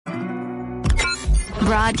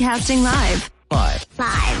Broadcasting live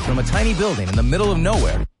From a tiny building in the middle of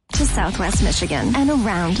nowhere to Southwest Michigan and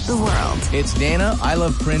around the world. It's Dana, I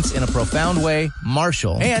Love Prince in a Profound Way,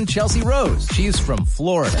 Marshall, and Chelsea Rose. She's from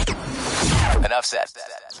Florida. Enough said.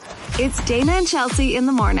 It's Dana and Chelsea in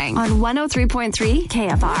the morning on 103.3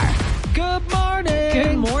 KFR. Good morning.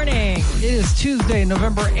 Good morning. It is Tuesday,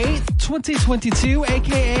 November 8th, 2022,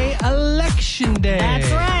 a.k.a. Election Day.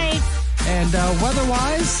 That's right. And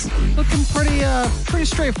weather-wise, looking pretty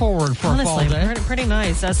straightforward for a fall day. Pretty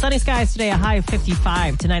nice. Sunny skies today, a high of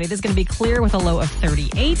 55. Tonight it is going to be clear with a low of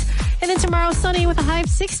 38. And then tomorrow, sunny with a high of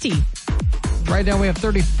 60. Right now we have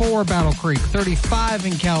 34 Battle Creek, 35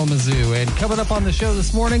 in Kalamazoo. And coming up on the show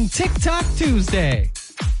this morning, TikTok Tuesday.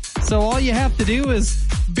 So all you have to do is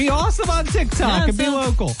be awesome on TikTok and be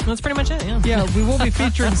local. That's pretty much it, yeah. Yeah, we will be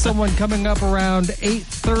featuring someone coming up around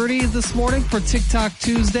 8:30 this morning for TikTok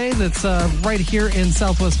Tuesday. That's right here in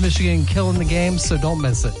Southwest Michigan, killing the game, so don't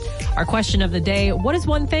miss it. Our question of the day, what is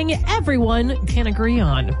one thing everyone can agree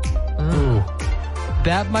on? Ooh.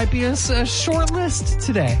 That might be a short list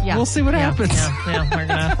today. Yeah. We'll see what happens.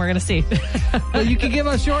 Yeah, we're gonna see. Well, you can give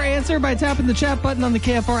us your answer by tapping the chat button on the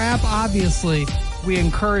KFR app. Obviously, we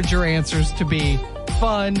encourage your answers to be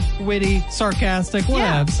fun, witty, sarcastic,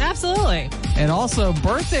 whatevs. Yeah, absolutely. And also,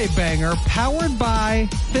 birthday banger powered by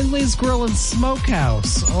Finley's Grill and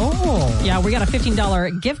Smokehouse. Oh. Yeah, we got a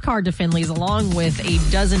 $15 gift card to Finley's along with a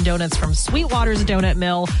dozen donuts from Sweetwater's Donut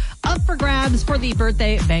Mill up for grabs for the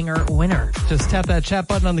birthday banger winner. Just tap that chat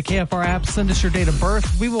button on the KFR app. Send us your date of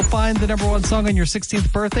birth. We will find the number one song on your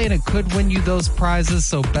 16th birthday, and it could win you those prizes,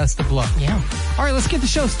 so best of luck. Yeah. All right, let's get the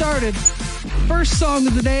show started. First song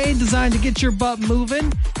of the day, designed to get your butt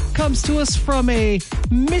moving, comes to us from a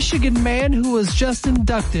Michigan man who was just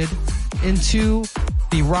inducted into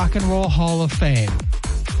the Rock and Roll Hall of Fame.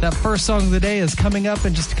 That first song of the day is coming up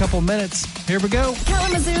in just a couple minutes. Here we go.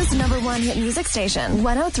 Kalamazoo's number one hit music station,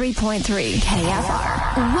 103.3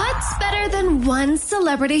 KFR. What's better than one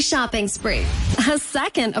celebrity shopping spree? A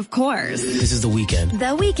second, of course. This is The Weeknd.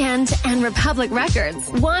 The Weeknd and Republic Records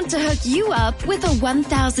want to hook you up with a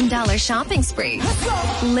 $1,000 shopping spree.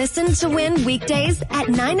 Listen to win weekdays at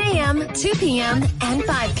 9 a.m., 2 p.m., and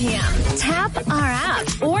 5 p.m. Tap our app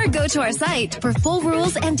or go to our site for full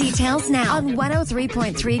rules and details now on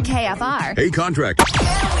 103.3 KFR. Hey, contract.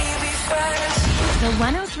 The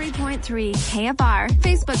 103.3 KFR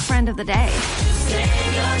Facebook Friend of the Day.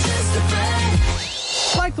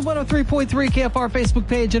 Like the 103.3 KFR Facebook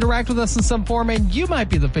page, interact with us in some form, and you might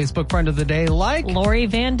be the Facebook Friend of the Day, like Lori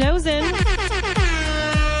Van Dozen.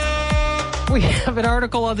 We have an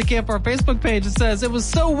article on the KFR Facebook page that says, it was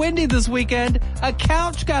so windy this weekend, a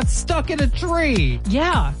couch got stuck in a tree.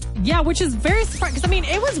 Yeah, which is very surprising. Because, I mean,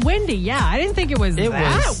 it was windy. Yeah, I didn't think it was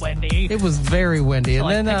that windy. It was very windy.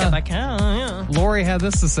 And then Lori had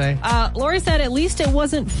this to say. Lori said, at least it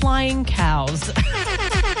wasn't flying cows.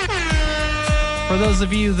 For those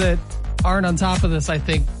of you that aren't on top of this, I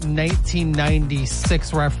think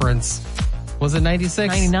 1996 reference. Was it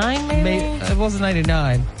 96? 99 maybe? It wasn't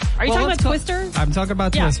 99. Are you talking about Twister? I'm talking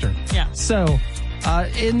about Twister. Yeah. So,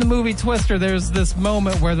 in the movie Twister, there's this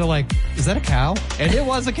moment where they're like, is that a cow? And it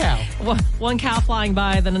was a cow. One cow flying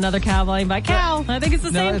by, then another cow flying by. Cow. I think it's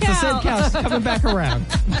the same cow. No, it's the same cow. It's coming back around.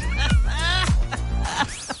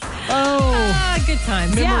 Good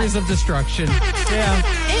times. Memories of destruction.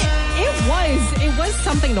 Yeah. It was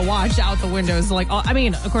something to watch out the windows. Like, I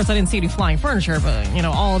mean, of course, I didn't see any flying furniture, but,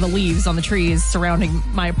 all the leaves on the trees surrounding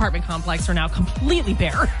my apartment complex are now completely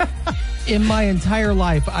bare. In my entire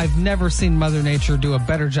life, I've never seen Mother Nature do a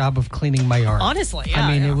better job of cleaning my yard. Honestly, yeah.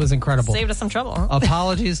 I mean, it was incredible. Saved us some trouble. Huh?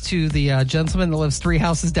 Apologies to the gentleman that lives 3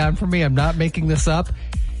 houses down from me. I'm not making this up.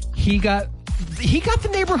 He got the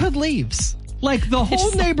neighborhood leaves. Like, the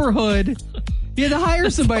whole neighborhood. You had to hire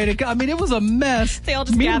somebody to. I mean, it was a mess. They all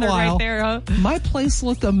just gathered right there, huh? My place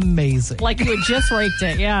looked amazing. Like you had just raked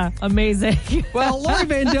it. Yeah, amazing. Well, Lori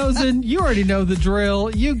Van Dozen, you already know the drill.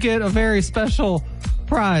 You get a very special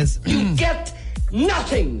prize. You get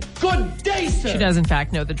nothing. Good day, sir. She does, in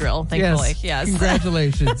fact, know the drill, thankfully. Yes.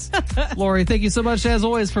 Congratulations. Lori, thank you so much, as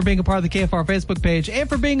always, for being a part of the KFR Facebook page and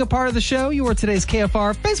for being a part of the show. You are today's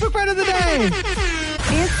KFR Facebook Friend of the Day.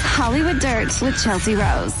 It's Hollywood Dirt with Chelsea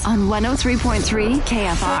Rose on 103.3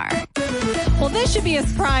 KFR. Well, this should be a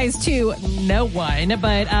surprise to no one,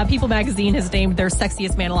 but People Magazine has named their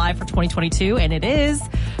sexiest man alive for 2022, and it is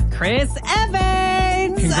Chris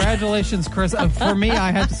Evans. Congratulations, Chris. For me,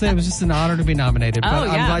 I have to say it was just an honor to be nominated. But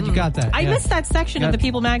I'm glad you got that. I missed that section of the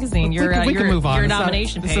People magazine. We can move on. Your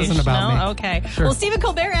nomination page. This isn't about me. Okay. Sure. Well, Stephen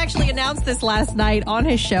Colbert actually announced this last night on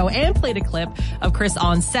his show and played a clip of Chris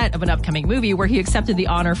on set of an upcoming movie where he accepted the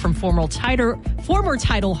honor from former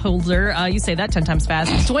title holder, you say that 10 times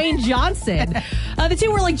fast, Dwayne Johnson. The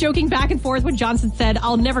two were like joking back and forth when Johnson said,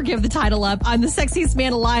 "I'll never give the title up. I'm the sexiest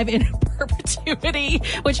man alive in perpetuity,"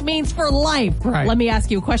 which means for life. Right. Let me ask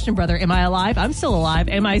you a question, brother. Am I alive? I'm still alive.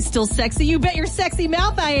 Am I still sexy? You bet your sexy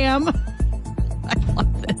mouth I am. I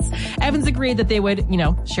love this. Evans agreed that they would,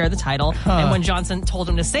 share the title. And when Johnson told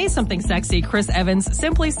him to say something sexy, Chris Evans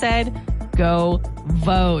simply said, "Go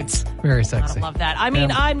vote." Very sexy. I love that. I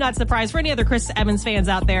mean, I'm not surprised for any other Chris Evans fans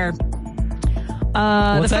out there.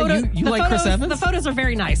 What's that? You like Chris Evans? The photos are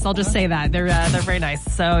very nice. I'll just say that. They're very nice.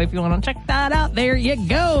 So if you want to check that out, there you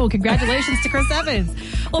go. Congratulations to Chris Evans.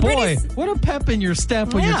 Well, boy, what a pep in your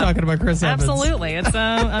step when you're talking about Chris Evans. Absolutely. It's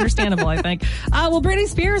understandable, I think. Well, Britney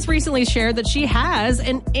Spears recently shared that she has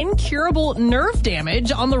an incurable nerve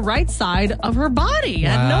damage on the right side of her body. I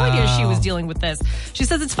had no idea she was dealing with this. She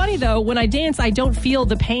says, "It's funny, though. When I dance, I don't feel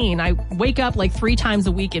the pain. I wake up like 3 times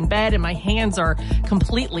a week in bed, and my hands are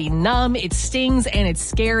completely numb. It stings, and it's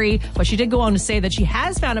scary." But she did go on to say that she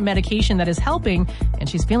has found a medication that is helping, and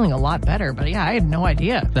she's feeling a lot better. But yeah, I had no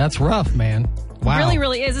idea. That's rough, man. Wow. Really,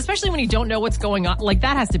 really is, especially when you don't know what's going on. Like,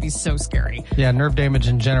 that has to be so scary. Yeah, nerve damage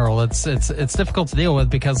in general. It's difficult to deal with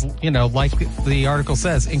because, like the article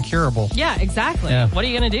says, incurable. Yeah, exactly. Yeah. What are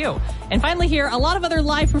you going to do? And finally here, a lot of other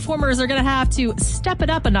live performers are going to have to step it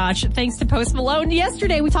up a notch thanks to Post Malone.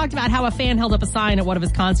 Yesterday, we talked about how a fan held up a sign at one of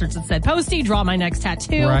his concerts that said, "Posty, draw my next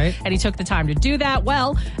tattoo." Right. And he took the time to do that.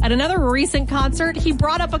 Well, at another recent concert, he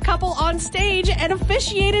brought up a couple on stage and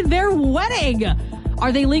officiated their wedding.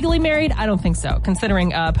 Are they legally married? I don't think so,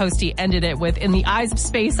 considering Posty ended it with, "In the eyes of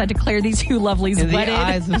space, I declare these two lovelies wedded." In the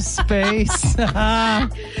eyes of space. So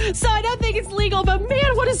I don't think it's legal, but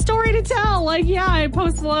man, what a story to tell. Like, yeah,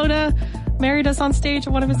 Post Malone married us on stage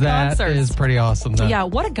at one of his concerts. That is pretty awesome, though. Yeah,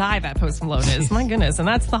 what a guy that Post Malone is. My goodness. And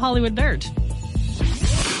that's the Hollywood Dirt.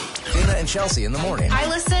 Dana and Chelsea in the morning. I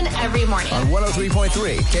listen every morning. On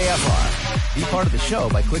 103.3 KFR. Be part of the show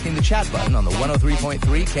by clicking the chat button on the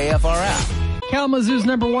 103.3 KFR app. Kalamazoo's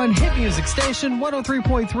 #1 hit music station,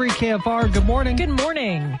 103.3 KFR. Good morning. Good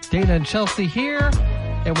morning. Dana and Chelsea here,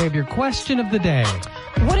 and we have your question of the day.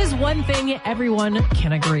 What is one thing everyone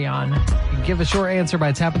can agree on? You can give us your answer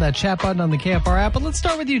by tapping that chat button on the KFR app. But let's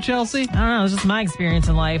start with you, Chelsea. I don't know. It's just my experience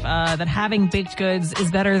in life that having baked goods is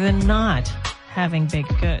better than not having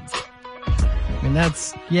baked goods. I mean,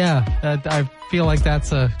 I feel like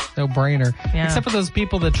that's a no-brainer. Yeah. Except for those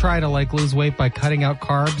people that try to lose weight by cutting out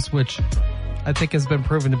carbs, which I think has been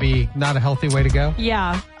proven to be not a healthy way to go.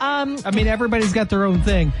 Yeah. I mean, everybody's got their own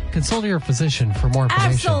thing. Consult your physician for more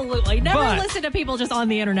information. Absolutely. Never listen to people just on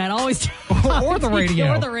the internet. Always or the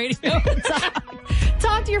radio. Or the radio.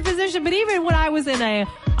 Talk to your physician. But even when I was in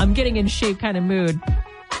I'm getting in shape kind of mood,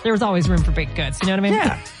 there was always room for baked goods. You know what I mean?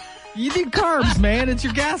 Yeah. You need carbs, man. It's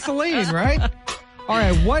your gasoline, right? All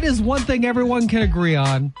right. What is one thing everyone can agree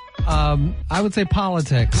on? I would say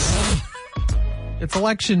politics. It's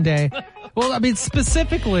election day. Well, I mean,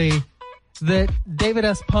 specifically that David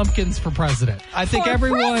S. Pumpkins for president. I think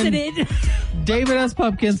president. David S.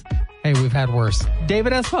 Pumpkins. Hey, we've had worse.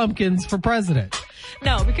 David S. Pumpkins for president.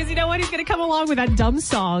 No, because you know what? He's going to come along with that dumb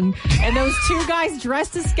song, and those two guys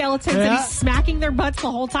dressed as skeletons, and he's smacking their butts the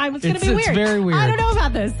whole time. It's going to be weird. It's very weird. I don't know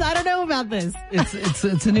about this.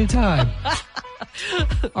 It's a new time.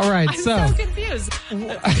 All right, I'm so confused.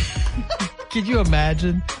 Could you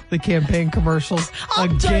imagine the campaign commercials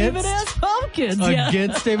against David S. Pumpkins?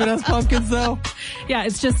 Against David S. Pumpkins, though? Yeah,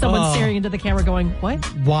 it's just someone staring into the camera going, "What?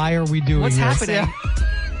 Why are we doing What's this?" happening?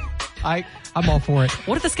 Yeah. I'm all for it.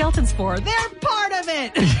 What are the skeletons for? They're part of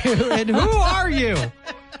it. And who are you?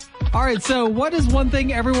 All right, so what is one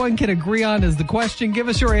thing everyone can agree on is the question. Give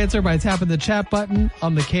us your answer by tapping the chat button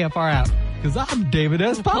on the KFR app. Because I'm David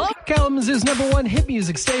S. Pumpkins. Kalamazoo's #1 hit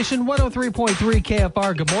music station, 103.3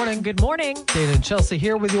 KFR. Good morning. Good morning. Dana and Chelsea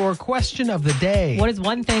here with your question of the day. What is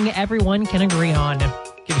one thing everyone can agree on?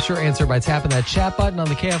 Give us your answer by tapping that chat button on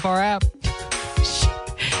the KFR app.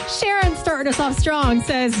 Sharon, starting us off strong,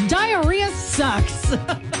 says diarrhea sucks.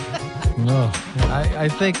 No, I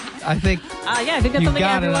think I think that's you something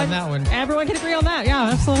got everyone, it on that one. Everyone can agree on that. Yeah,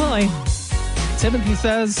 absolutely. Timothy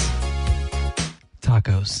says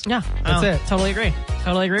tacos. Yeah, that's it. Totally agree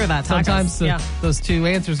with that. Tacos. Sometimes those two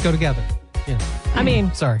answers go together. Yeah. I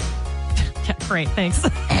mean, sorry. Yeah, Great, thanks.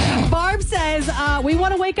 Barb says, we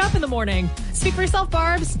want to wake up in the morning. Speak for yourself,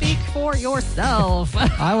 Barb. Speak for yourself.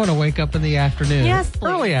 I want to wake up in the afternoon. Yes, please.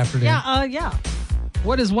 Early afternoon. Yeah.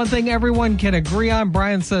 What is one thing everyone can agree on?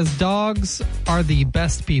 Brian says dogs are the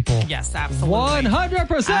best people. Yes, absolutely.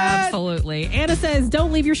 100%. Absolutely. Anna says,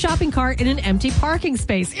 don't leave your shopping cart in an empty parking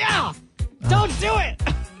space. Yeah. Don't do it.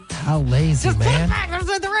 How lazy, Just man. put it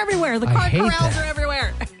back. They're everywhere. The I cart hate corrals that. are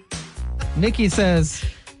everywhere. Nikki says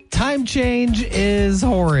time change is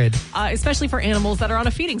horrid. Especially for animals that are on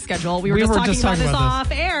a feeding schedule. We were just talking about this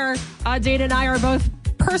off air. Dana and I are both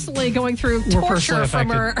personally going through torture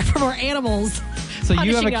from our animals. So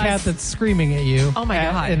you have a punishing cat us. that's screaming at you. Oh my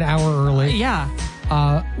God. An hour early. Yeah.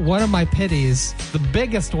 One of my pitties, the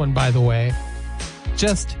biggest one, by the way,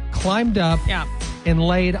 just climbed up and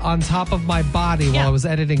laid on top of my body while I was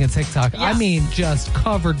editing a TikTok. Yeah. I mean, just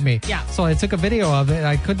covered me. Yeah. So I took a video of it, and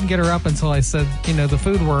I couldn't get her up until I said, the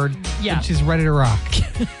food word. Yeah. And she's ready to rock.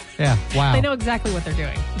 Yeah. Wow. They know exactly what they're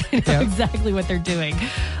doing. They know exactly what they're doing.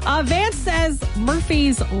 Vance says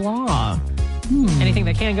Murphy's Law. Anything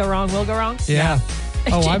that can go wrong will go wrong. Yeah.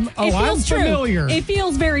 I'm familiar. It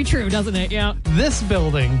feels very true, doesn't it? Yeah. This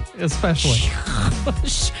building, especially.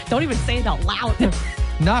 Don't even say it out loud.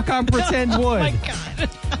 Knock on pretend wood. Oh my God.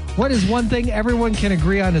 What is one thing everyone can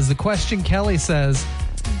agree on is the question. Kelly says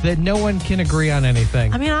that no one can agree on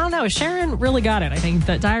anything. I mean, I don't know. Sharon really got it. I think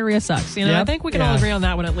that diarrhea sucks. I think we can all agree on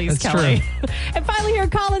that one at least, That's Kelly. true. And finally here,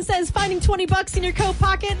 Colin says, finding $20 in your coat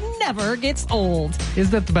pocket never gets old. Is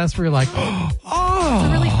that the best where you're like, It's a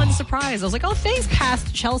really fun surprise. I was like, oh, thanks,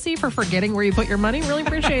 past Chelsea, for forgetting where you put your money. Really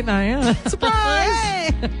appreciate that. Yeah.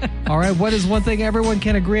 Surprise! All right, what is one thing everyone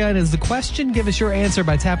can agree on is the question. Give us your answer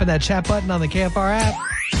by tapping that chat button on the KFR app.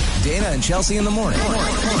 Dana and Chelsea in the morning.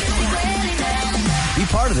 Be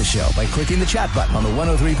part of the show by clicking the chat button on the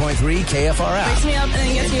 103.3 KFR app. Wakes me up and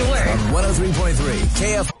then gets me to work. On 103.3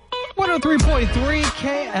 KFR. 103.3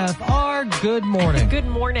 KFR. Good morning. Good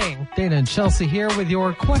morning. Dana and Chelsea here with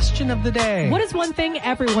your question of the day. What is one thing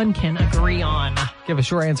everyone can agree on? Give us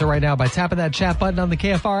your answer right now by tapping that chat button on the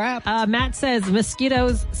KFR app. Matt says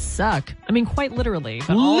mosquitoes suck. I mean, quite literally.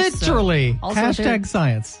 But Literally. Also Hashtag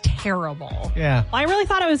science. terrible. Yeah. I really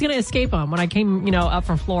thought I was going to escape them when I came, up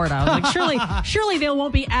from Florida. I was like, surely they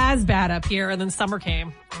won't be as bad up here. And then summer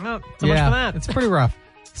came. Oh, so much for that. It's pretty rough.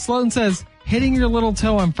 Sloan says, hitting your little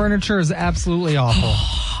toe on furniture is absolutely awful.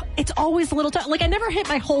 It's always a little toe. Like, I never hit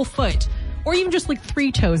my whole foot. Or even just like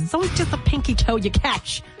 3 toes. It's always just a pinky toe you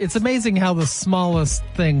catch. It's amazing how the smallest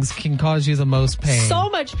things can cause you the most pain. So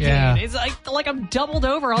much pain. Yeah. It's like I'm doubled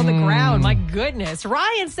over on the ground. My goodness.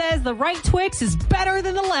 Ryan says the right Twix is better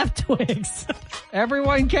than the left Twix.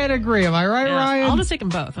 Everyone can agree. Am I right, Yeah, Ryan? I'll just take them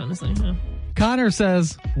both, honestly. Yeah. Connor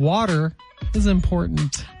says is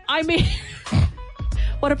important. I mean,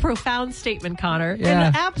 what a profound statement, Connor. Yeah.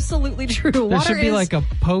 And absolutely true. There Water should be is, like a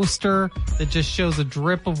poster that just shows a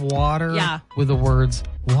drip of water with the words,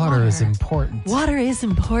 water is important. Water is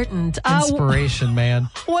important. Inspiration, man.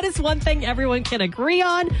 What is one thing everyone can agree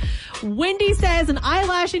on? Wendy says an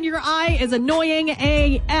eyelash in your eye is annoying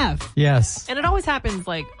AF. Yes. And it always happens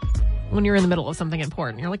like when you're in the middle of something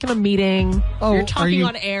important. You're like in a meeting. You're talking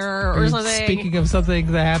on air or something. Speaking of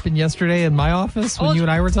something that happened yesterday in my office when you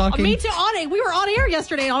and I were talking. Me too. We were on air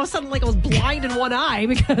yesterday and all of a sudden like I was blind in one eye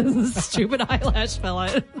because the stupid eyelash fell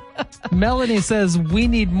out. Melanie says we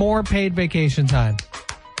need more paid vacation time.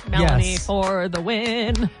 Melanie Yes. for the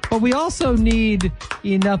win. But we also need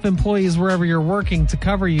enough employees wherever you're working to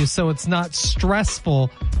cover you so it's not stressful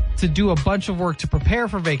to do a bunch of work to prepare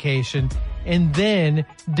for vacation and then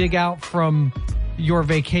dig out from your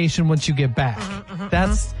vacation once you get back.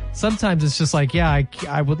 That's sometimes it's just like,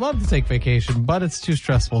 I would love to take vacation, but it's too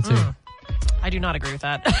stressful too. I do not agree with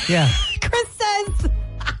that. Yeah. Chris says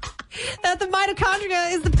that the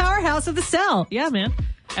mitochondria is the powerhouse of the cell. Yeah, man.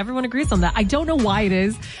 Everyone agrees on that. I don't know why it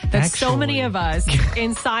is that so many of us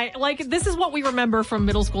in science, like this is what we remember from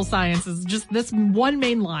middle school science is just this one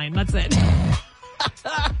main line. That's it.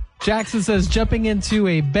 Jackson says jumping into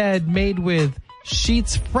a bed made with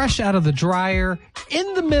sheets fresh out of the dryer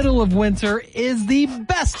in the middle of winter is the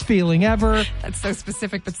best feeling ever. That's so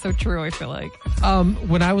specific, but so true, I feel like.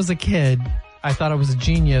 When I was a kid, I thought I was a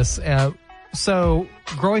genius. So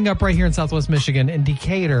growing up right here in Southwest Michigan in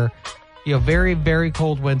Decatur, very, very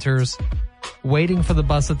cold winters, waiting for the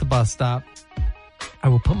bus at the bus stop, I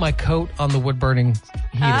would put my coat on the wood burning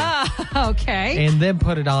heater Okay. and then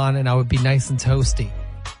put it on and I would be nice and toasty.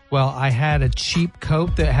 Well, I had a cheap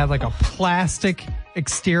coat that had like a plastic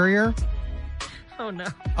exterior. Oh, no.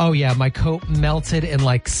 Oh, yeah. My coat melted in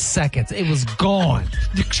like seconds. It was gone.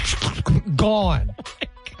 Gone.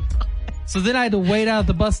 So then I had to wait out at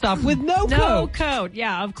the bus stop with no coat. coat.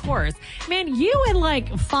 Yeah, of course. Man, you and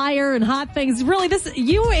like fire and hot things, really,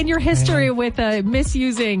 you and your history with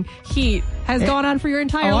misusing heat has gone on for your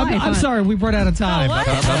entire life. I'm sorry, we run out of time.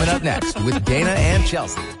 Coming up next with Dana and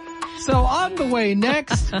Chelsea. So on the way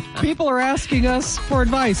next, people are asking us for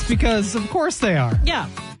advice because of course they are. Yeah.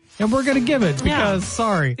 And we're going to give it because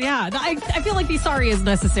sorry. Yeah, I feel like the sorry is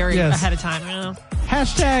necessary ahead of time. You know?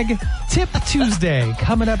 Hashtag Tip Tuesday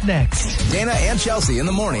coming up next. Dana and Chelsea in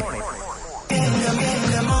the morning.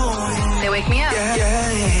 They wake me up.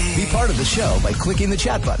 Be part of the show by clicking the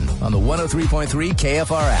chat button on the 103.3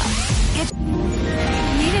 KFR app.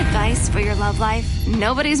 Need advice for your love life?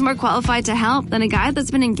 Nobody's more qualified to help than a guy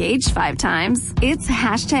that's been engaged 5 times. It's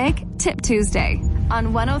hashtag Tip Tuesday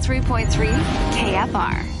on 103.3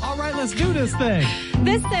 KFR. All right, let's do this thing.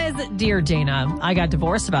 This says, Dear Dana, I got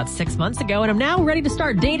divorced about 6 months ago and I'm now ready to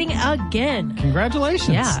start dating again. Congratulations.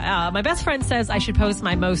 Yeah, my best friend says I should post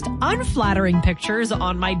my most unflattering pictures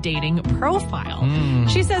on my dating profile.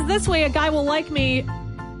 She says this way a guy will like me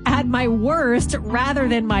at my worst rather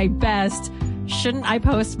than my best. Shouldn't I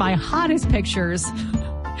post my hottest pictures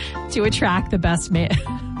to attract the best man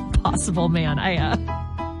possible man?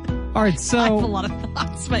 All right, so I have a lot of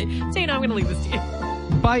thoughts, but Dana, I'm going to leave this to you.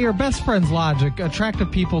 by your best friend's logic,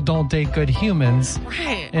 attractive people don't date good humans.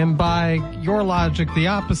 Right. And by your logic, the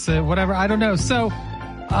opposite, whatever. I don't know. So,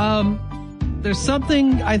 there's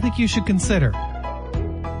something I think you should consider.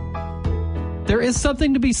 There is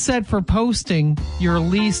something to be said for posting your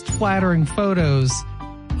least flattering photos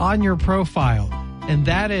on your profile. And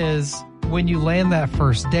that is when you land that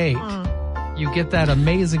first date. You get that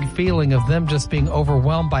amazing feeling of them just being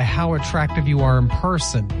overwhelmed by how attractive you are in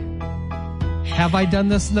person. Have I done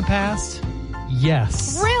this in the past?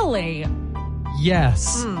 Yes. Really?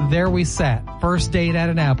 Yes. There we sat. First date at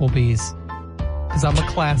an Applebee's. Because I'm a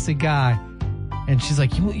classy guy. And she's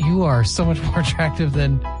like, you are so much more attractive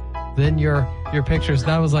than your pictures.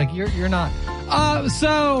 And I was like, you're not.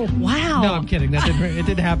 So. Wow. No, I'm kidding. It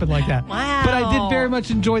didn't happen like that. Wow. But I did very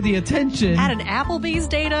much enjoy the attention. At an Applebee's,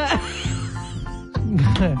 Dana?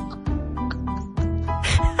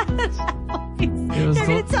 You're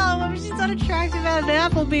going to tell him she's unattractive at an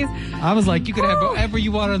Applebee's. I was like, you can have whatever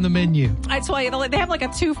you want on the menu. I tell you, they have like a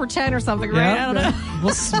 2 for $10 or something, right? I don't know.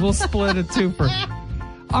 We'll split a 2 for.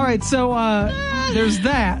 All right, so there's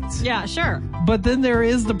that. Yeah, sure. But then there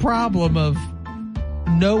is the problem of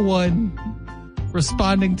no one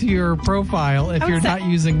responding to your profile if you're not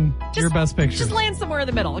using your best picture. Just land somewhere in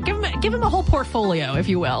the middle. Give them a whole portfolio, if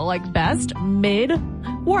you will. Like best, mid,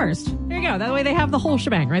 worst. There you go. That way they have the whole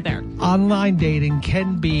shebang right there. Online dating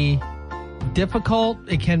can be difficult.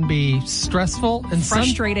 It can be stressful. And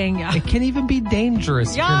frustrating. It can even be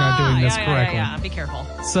dangerous if you're not doing this correctly. Yeah, be careful.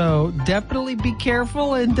 So definitely be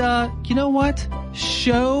careful. And you know what?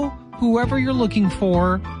 Show whoever you're looking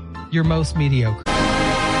for your most mediocre.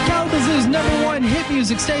 Kalamazoo's #1 hit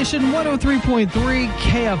music station, 103.3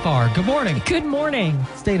 KFR. Good morning. Good morning.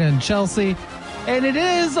 It's Dana and Chelsea. And it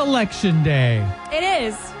is election day. It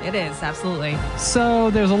is, absolutely. So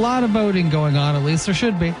there's a lot of voting going on, at least there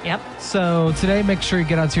should be. Yep. So today, make sure you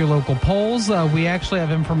get out to your local polls. We actually have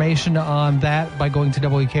information on that by going to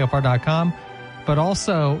WKFR.com. But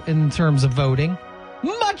also, in terms of voting,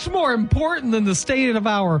 much more important than the state of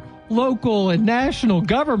our local and national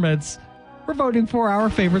governments, we're voting for our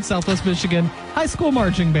favorite Southwest Michigan high school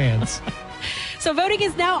marching bands. So voting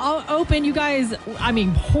is now open. You guys,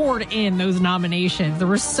 poured in those nominations. There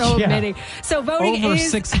were so many. So voting over is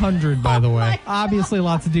 600, by the way. Obviously,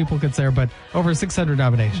 lots of duplicates there, but over 600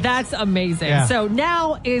 nominations. That's amazing. Yeah. So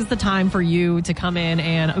now is the time for you to come in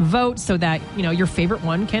and vote so that, your favorite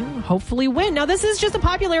one can hopefully win. Now, this is just a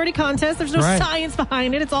popularity contest. There's no science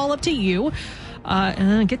behind it. It's all up to you.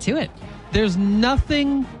 Get to it. There's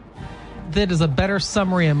nothing that is a better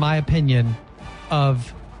summary, in my opinion,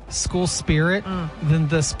 of school spirit than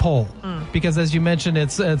this poll. Because as you mentioned,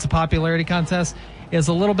 it's a popularity contest. It's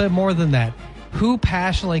a little bit more than that. Who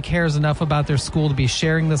passionately cares enough about their school to be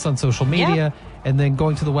sharing this on social media and then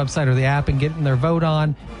going to the website or the app and getting their vote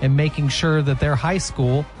on and making sure that their high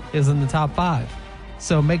school is in the top 5.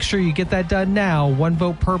 So make sure you get that done now. 1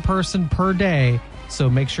 vote per person per day. So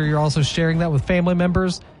make sure you're also sharing that with family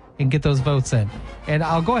members and get those votes in. And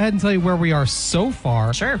I'll go ahead and tell you where we are so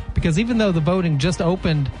far. Sure. Because even though the voting just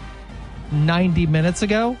opened 90 minutes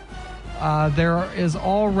ago, there is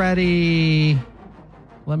already,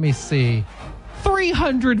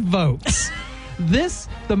 300 votes.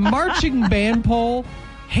 The marching band poll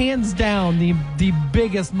hands down the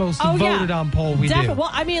biggest, most voted on poll we do. Well,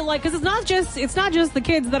 I mean, like, because it's not just the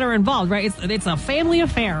kids that are involved, right? It's a family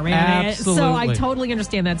affair, man. Absolutely. So I totally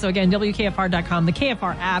understand that. So again, WKFR.com, the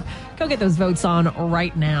KFR app. Go get those votes on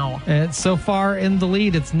right now. And so far in the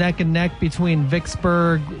lead, it's neck and neck between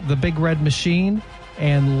Vicksburg, the Big Red Machine,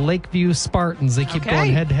 and Lakeview Spartans. They keep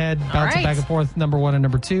going head to head, bouncing back and forth, number 1 and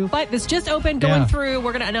number 2. But this just opened, going through.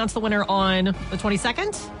 We're going to announce the winner on the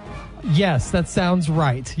 22nd. Yes, that sounds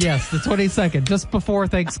right. Yes, the 22nd, just before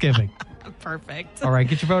Thanksgiving. Perfect. All right,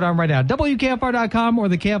 get your vote on right now. WKFR.com or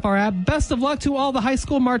the KFR app. Best of luck to all the high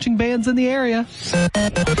school marching bands in the area.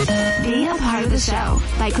 Be a part of the show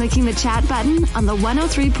by clicking the chat button on the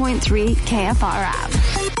 103.3 KFR app.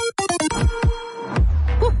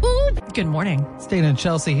 Good morning. Staying in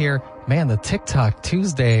Chelsea here. Man, the TikTok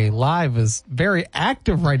Tuesday live is very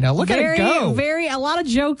active right now. Look at it go. A lot of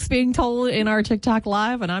jokes being told in our TikTok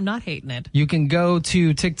live, and I'm not hating it. You can go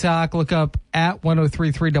to TikTok, look up at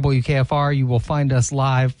 1033 WKFR. You will find us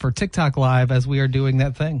live for TikTok Live as we are doing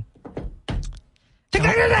that thing.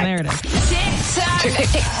 TikTok. There it is.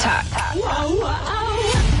 TikTok.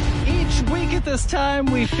 Each week at this time,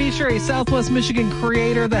 we feature a Southwest Michigan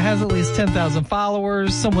creator that has at least 10,000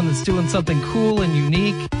 followers, someone that's doing something cool and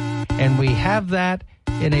unique. And we have that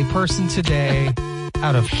in a person today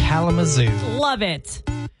out of Kalamazoo. Love it.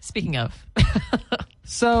 Speaking of.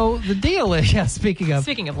 So the deal is, speaking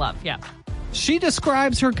of love, she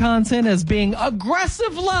describes her content as being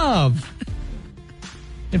aggressive love.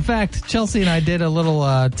 In fact, Chelsea and I did a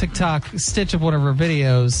little TikTok stitch of one of her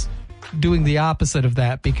videos doing the opposite of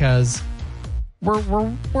that because we're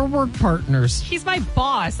work partners. He's my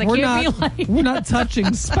boss. We're not touching,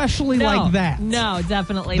 especially like that. No,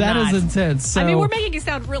 definitely not. not. That is intense. So, I mean, we're making it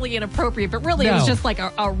sound really inappropriate, but really it was just like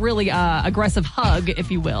a really aggressive hug, if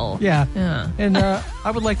you will. Yeah. And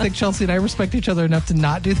I would like to think Chelsea and I respect each other enough to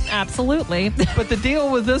not do that. Absolutely. But the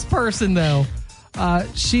deal with this person, though,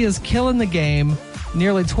 she is killing the game.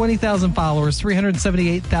 Nearly 20,000 followers,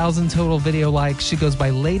 378,000 total video likes. She goes by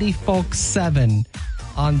LadyFolk7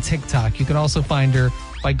 on TikTok. You can also find her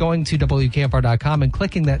by going to WKFR.com and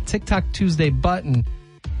clicking that TikTok Tuesday button.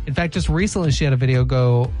 In fact, just recently she had a video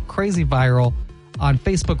go crazy viral on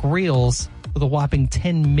Facebook Reels with a whopping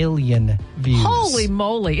 10 million views. Holy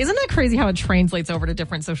moly. Isn't that crazy how it translates over to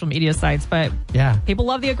different social media sites? But yeah, people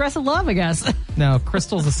love the aggressive love, I guess. Now,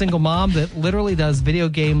 Crystal's a single mom that literally does video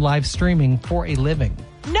game live streaming for a living.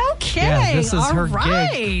 No kidding. Yeah, this is all her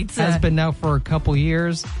right. gig. Has been now for a couple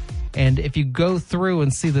years. And if you go through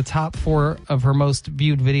and see the top 4 of her most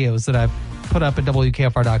viewed videos that I've put up at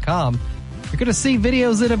WKFR.com, you're going to see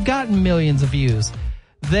videos that have gotten millions of views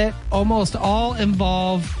that almost all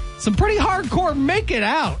involve some pretty hardcore making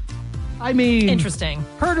out. I mean, interesting.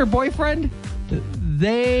 Her and her boyfriend,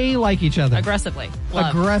 they like each other. Aggressively.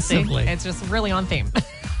 Aggressively. See? It's just really on theme.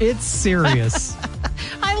 It's serious.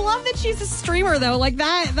 I love that she's a streamer, though. Like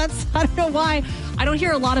that's, I don't know why. I don't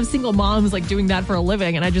hear a lot of single moms like doing that for a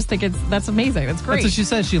living, and I just think that's amazing. That's great. That's what she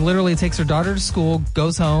says. She literally takes her daughter to school,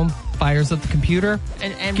 goes home, fires up the computer,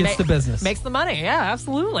 and gets the business. Makes the money. Yeah,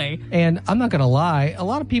 absolutely. And I'm not going to lie, a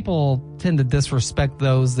lot of people tend to disrespect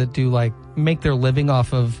those that do like make their living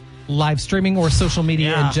off of live streaming or social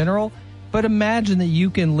media in general. But imagine that you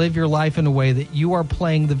can live your life in a way that you are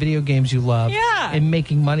playing the video games you love and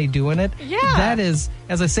making money doing it. Yeah. That is,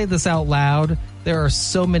 as I say this out loud, there are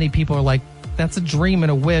so many people who are like, that's a dream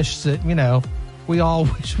and a wish that, you know, we all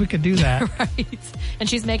wish we could do that. Right. And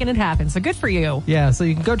she's making it happen. So good for you. Yeah. So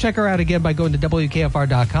you can go check her out again by going to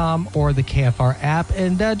WKFR.com or the KFR app.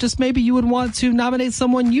 And just maybe you would want to nominate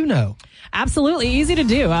someone you know. Absolutely. Easy to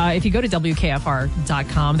do. If you go to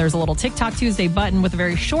WKFR.com, there's a little TikTok Tuesday button with a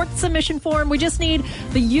very short submission form. We just need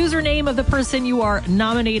the username of the person you are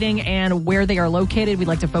nominating and where they are located. We'd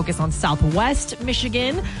like to focus on Southwest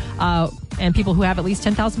Michigan and people who have at least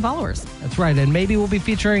 10,000 followers. That's right. And maybe we'll be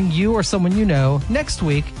featuring you or someone you know next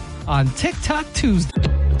week on TikTok Tuesday.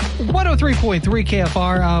 103.3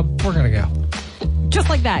 KFR. We're going to go. Just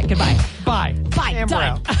like that. Goodbye. Bye. Bye. And we're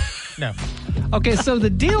Done. out. No. Okay, so the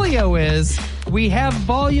dealio is we have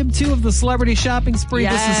volume 2 of the Celebrity Shopping Spree.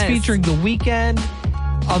 Yes. This is featuring The Weeknd.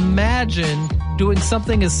 Imagine doing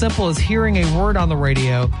something as simple as hearing a word on the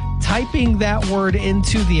radio, typing that word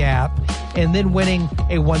into the app, and then winning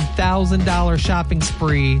a $1,000 shopping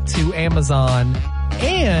spree to Amazon.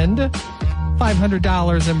 And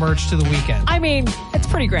 $500 in merch to the weekend. I mean, it's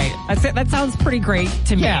pretty great. That sounds pretty great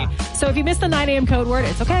to me. Yeah. So if you missed the 9 a.m. code word,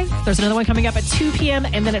 it's okay. There's another one coming up at 2 p.m.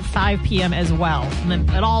 and then at 5 p.m. as well. And then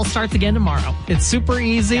it all starts again tomorrow. It's super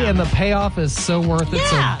easy, Yeah. and the payoff is so worth it,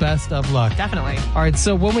 Yeah. so best of luck. Definitely. All right,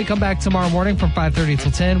 so when we come back tomorrow morning from 5:30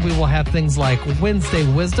 till 10, we will have things like Wednesday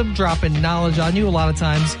Wisdom, dropping knowledge on you. A lot of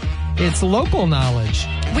times, it's local knowledge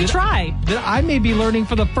We try, that I may be learning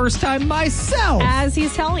for the first time myself. as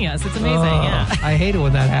he's telling us. It's amazing, yeah. I hate it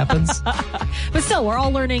when that happens. But still, we're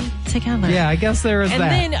all learning together. Yeah, I guess there is And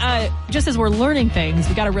that. then, just as we're learning things,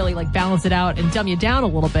 we got to really balance it out and dumb you down a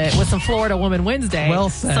little bit with some Florida Woman Wednesday. Well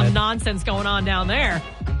said. Some nonsense going on down there.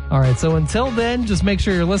 All right, so until then, just make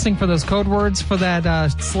sure you're listening for those code words for that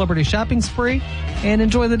celebrity shopping spree, and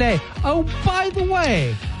enjoy the day. Oh, by the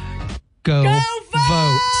way, go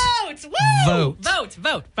vote. Woo!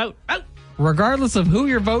 Vote. Vote. Regardless of who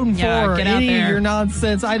you're voting Yeah, for or get out any there. of your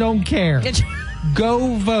nonsense, I don't care. Get-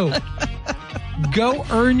 Go vote. Go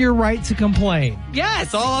earn your right to complain.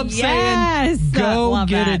 Yes. That's all I'm Yes. saying. Go Love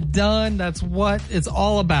get that. it done. That's what it's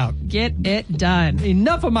all about. Get it done.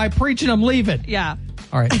 Enough of my preaching. I'm leaving. Yeah.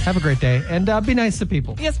 All right. Have a great day and be nice to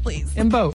people Yes, please. and vote.